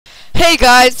Hey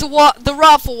guys,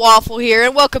 TheRoflWaffle here,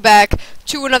 and welcome back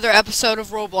to another episode of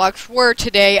Roblox, where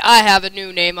today I have a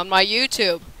new name on my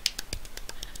YouTube.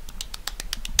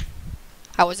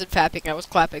 I wasn't fapping, I was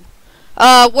clapping.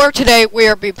 Where today we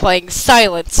are be playing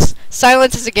Silence.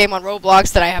 Silence is a game on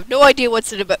Roblox that I have no idea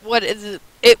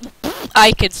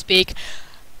I can speak.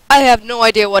 I have no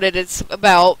idea what it is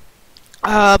about,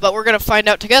 but we're gonna find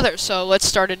out together, so let's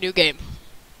start a new game.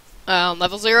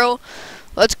 Level 0.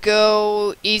 Let's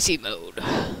go easy mode.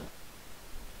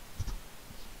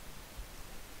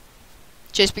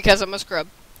 Just because I'm a scrub.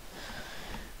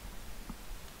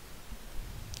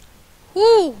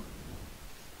 Woo!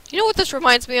 You know what this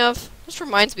reminds me of? This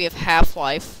reminds me of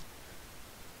Half-Life.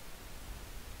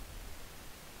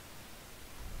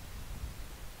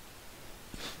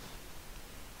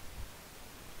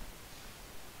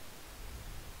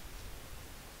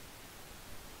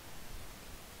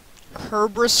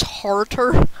 Kerberos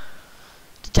Harter?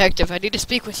 Detective, I need to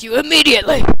speak with you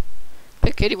immediately!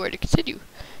 Pick anywhere to continue.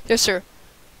 Yes, sir.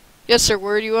 Yes, sir,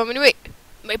 where do you want me to wait?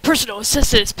 My personal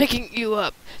assistant is picking you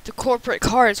up. The corporate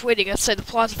car is waiting outside the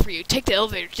plaza for you. Take the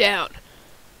elevator down.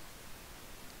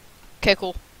 Okay,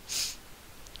 cool.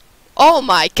 Oh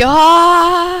my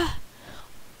god!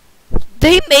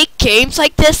 They make games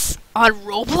like this on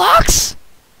Roblox?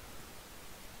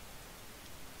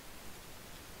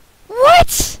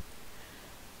 What?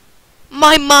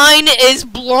 My mind is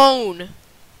blown.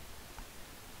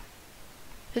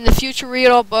 In the future, read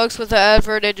all books with the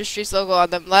Advert Industries logo on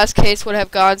them. Last case would have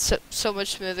gone so much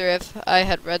smoother if I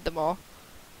had read them all.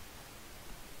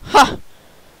 Huh.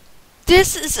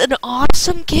 This is an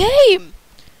awesome game.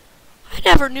 I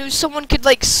never knew someone could,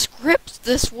 like, script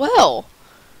this well.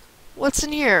 What's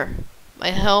in here?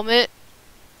 My helmet.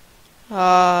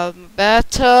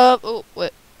 Bathtub. Oh,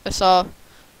 wait. I saw...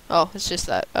 Oh, it's just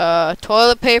that.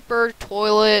 Toilet paper,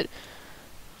 toilet.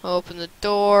 Open the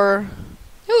door.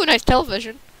 Ooh, nice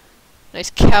television. Nice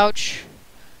couch.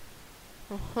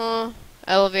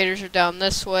 Elevators are down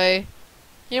this way.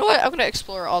 You know what? I'm gonna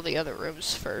explore all the other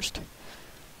rooms first.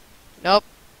 Nope.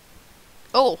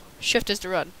 Oh, shift is to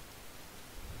run.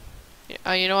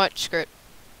 Yeah, you know what? Screw it.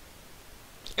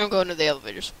 I'm going to the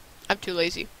elevators. I'm too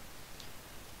lazy.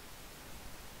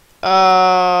 Here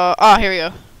we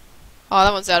go. Oh,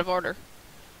 that one's out of order.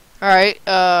 Alright,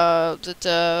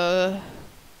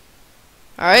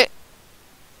 alright.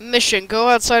 Mission, go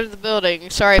outside of the building.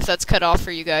 Sorry if that's cut off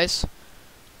for you guys.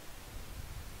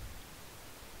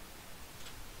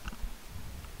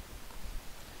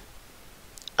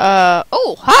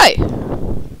 Oh, hi!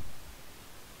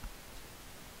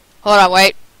 Hold on,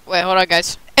 wait, hold on,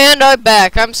 guys. And I'm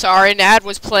back. I'm sorry, an ad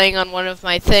was playing on one of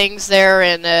my things there,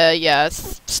 and, yeah,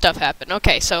 stuff happened.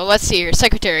 Okay, so let's see here.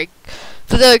 Secretary.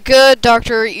 For the good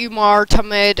Dr. Umar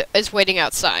Tamid is waiting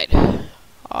outside.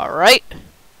 Alright.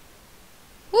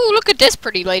 Ooh, look at this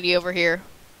pretty lady over here.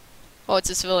 Oh, it's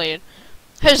a civilian.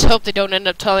 I just hope they don't end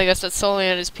up telling us that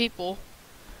Solian is people.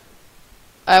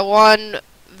 I won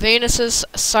Venus's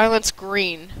Silence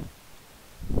Green.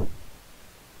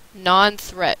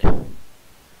 Non-threat.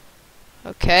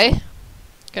 Okay.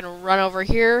 Gonna run over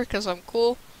here, because I'm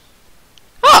cool.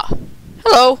 Ah!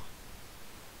 Hello!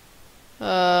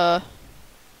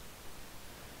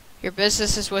 Your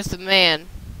business is with the man.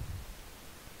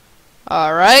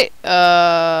 Alright,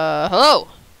 hello!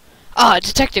 Ah,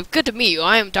 detective, good to meet you.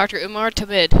 I am Dr. Umar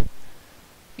Tamid.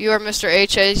 You are Mr.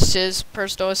 H.H.'s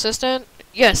personal assistant?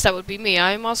 Yes, that would be me.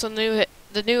 I am also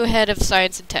the new head of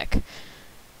science and tech.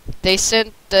 They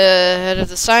sent the head of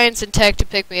the science and tech to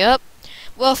pick me up.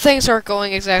 Well, things aren't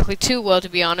going exactly too well, to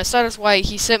be honest. That is why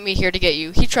he sent me here to get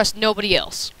you. He trusts nobody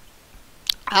else.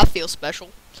 I feel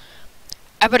special.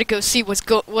 I better go see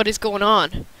what is going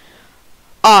on.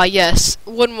 Ah, yes.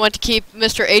 Wouldn't want to keep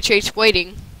Mr. H.H.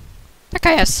 waiting. That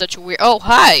guy has such a weird... Oh,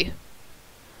 hi!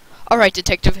 Alright,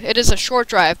 detective. It is a short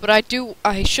drive, but I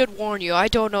should warn you, I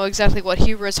don't know exactly what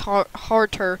Kerberos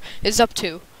Harter is up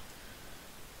to.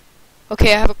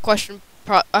 Okay, I have a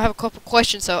couple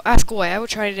questions, though. Ask away. I will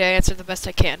try to answer the best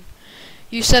I can.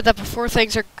 You said that before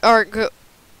things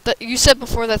you said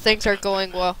before that things are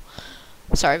going well.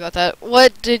 Sorry about that.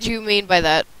 What did you mean by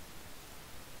that?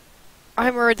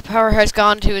 I'm worried the power has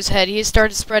gone to his head. He has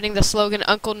started spreading the slogan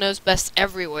 "Uncle Knows Best"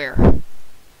 everywhere.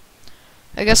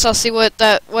 I guess I'll see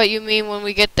what you mean when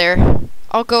we get there.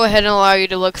 I'll go ahead and allow you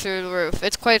to look through the roof.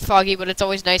 It's quite foggy, but it's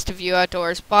always nice to view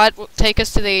outdoors. Bot will take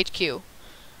us to the HQ.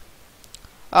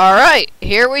 Alright,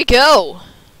 here we go.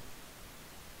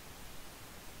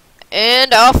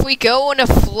 And off we go in a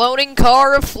floating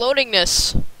car of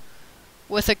floatingness.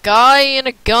 With a guy and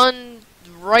a gun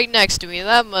right next to me.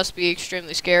 That must be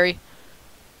extremely scary.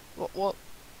 What?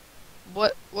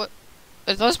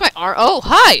 Are those my arm? Oh,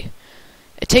 hi!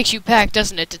 It takes you back,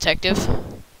 doesn't it, Detective?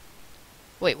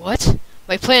 Wait, what?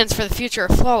 My plans for the future are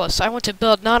flawless. I want to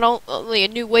build not only a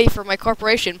new way for my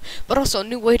corporation, but also a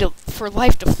new way for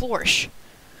life to flourish.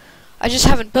 I just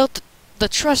haven't built the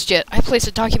trust yet. I place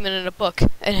a document in a book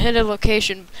and hid a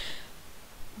location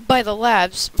by the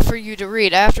labs for you to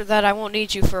read. After that, I won't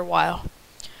need you for a while.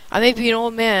 I may be an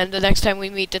old man the next time we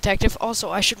meet, Detective. Also,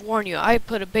 I should warn you, I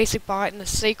put a basic bot in the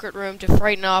sacred room to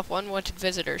frighten off unwanted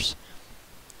visitors.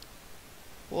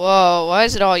 Whoa, why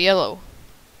is it all yellow?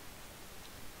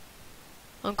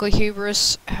 Uncle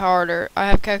Hubris Harder. I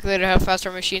have calculated how fast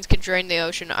our machines can drain the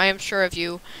ocean. I'm sure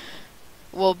you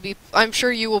will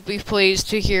be pleased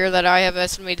to hear that I have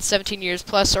estimated 17 years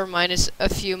plus or minus a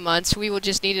few months. We will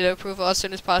just need an approval as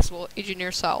soon as possible.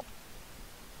 Engineer Sal.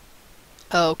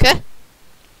 Okay.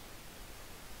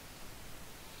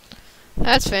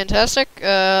 That's fantastic.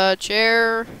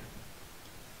 Chair.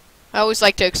 I always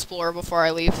like to explore before I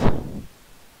leave.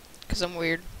 'Cause I'm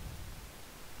weird.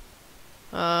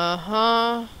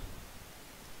 Uh-huh.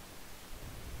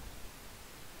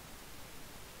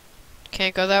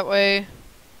 Can't go that way.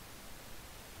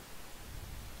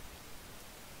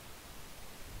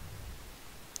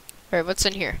 Alright, what's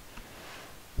in here?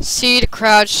 C to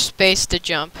crouch, space to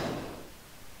jump.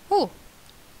 Ooh.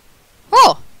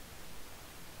 Oh!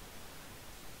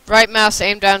 Right mouse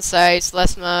aim down sights,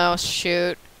 left mouse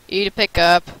shoot, E to pick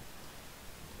up.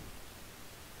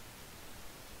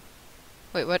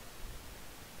 Wait, what?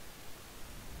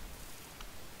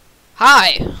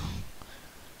 Hi!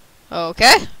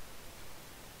 Okay.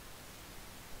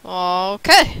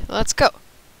 Okay, let's go.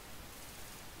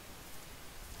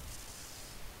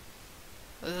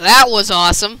 That was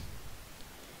awesome.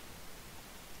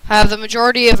 Have the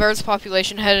majority of Earth's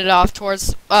population headed off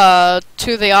towards,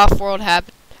 to the off-world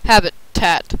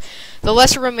habitat. The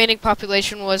lesser remaining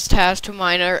population was tasked to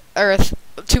mine Earth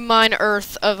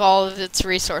of all of its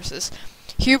resources.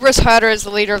 Hubris Hatter is the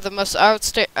leader of the most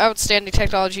outstanding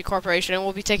technology corporation and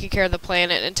will be taking care of the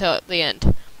planet until the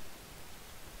end.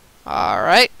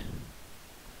 Alright.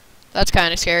 That's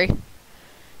kind of scary.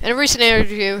 In a recent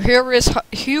interview,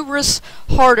 Hubris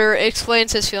Harder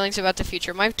explains his feelings about the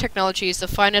future. My technology is the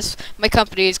finest. My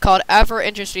company is called Adver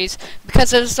Industries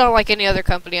because it is not like any other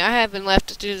company. I have been left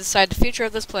to decide the future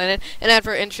of this planet, and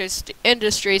Adver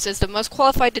Industries is the most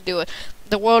qualified to do it.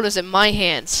 The world is in my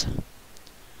hands.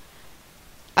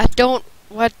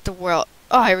 What the world?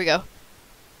 Oh, here we go.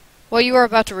 What you are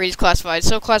about to read is classified.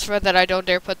 So classified that I don't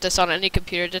dare put this on any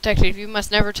computer. Detective, you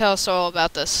must never tell a soul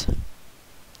about this.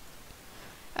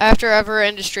 After Adver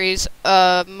Industries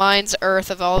mines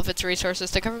Earth of all of its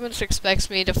resources, the government expects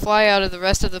me to fly out of the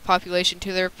rest of the population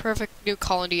to their perfect new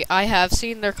colony. I have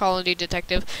seen their colony,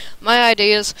 Detective. My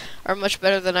ideas are much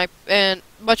better,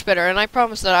 and I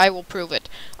promise that I will prove it.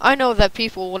 I know that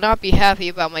people will not be happy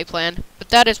about my plan, but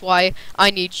that is why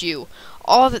I need you.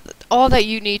 All that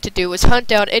you need to do is hunt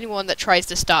down anyone that tries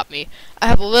to stop me. I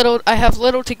have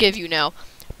little to give you now,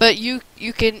 but you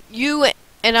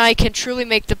and I can truly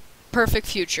make the perfect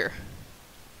future.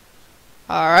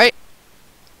 Alright.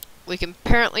 We can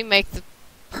apparently make the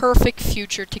perfect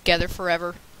future together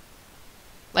forever.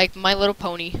 Like My Little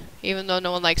Pony, even though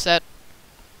no one likes that.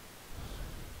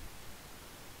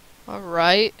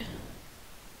 Alright.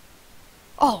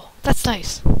 Oh, that's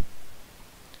nice.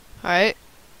 Alright.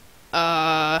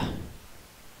 How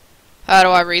do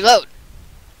I reload?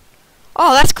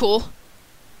 Oh, that's cool.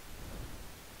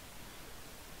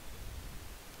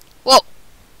 Whoa.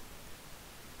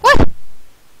 What?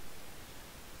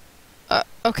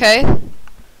 Okay.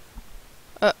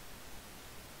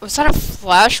 Was that a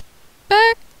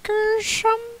flashback or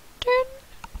something?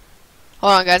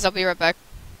 Hold on, guys, I'll be right back.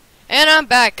 And I'm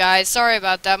back, guys. Sorry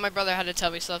about that. My brother had to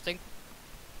tell me something.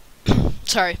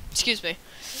 Sorry. Excuse me.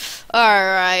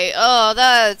 Alright. Oh,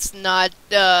 that's not,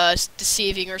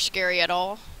 deceiving or scary at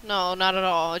all. No, not at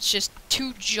all. It's just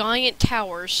two giant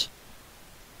towers.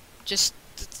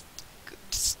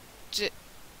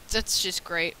 That's just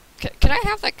great. Can I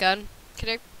have that gun? Can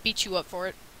I beat you up for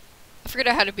it? I figured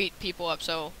out how to beat people up,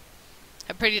 so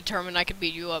I'm pretty determined I can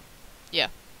beat you up. Yeah,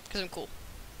 because I'm cool.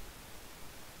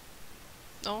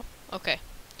 No? Okay.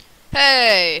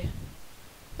 Hey!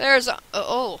 There's a...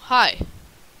 oh, hi.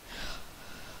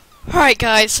 Alright,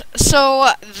 guys.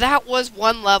 So, that was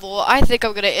one level. I think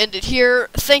I'm going to end it here.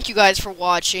 Thank you guys for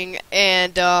watching,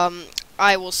 and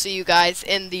I will see you guys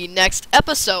in the next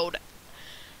episode.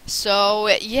 So,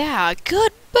 yeah,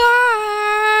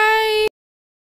 goodbye!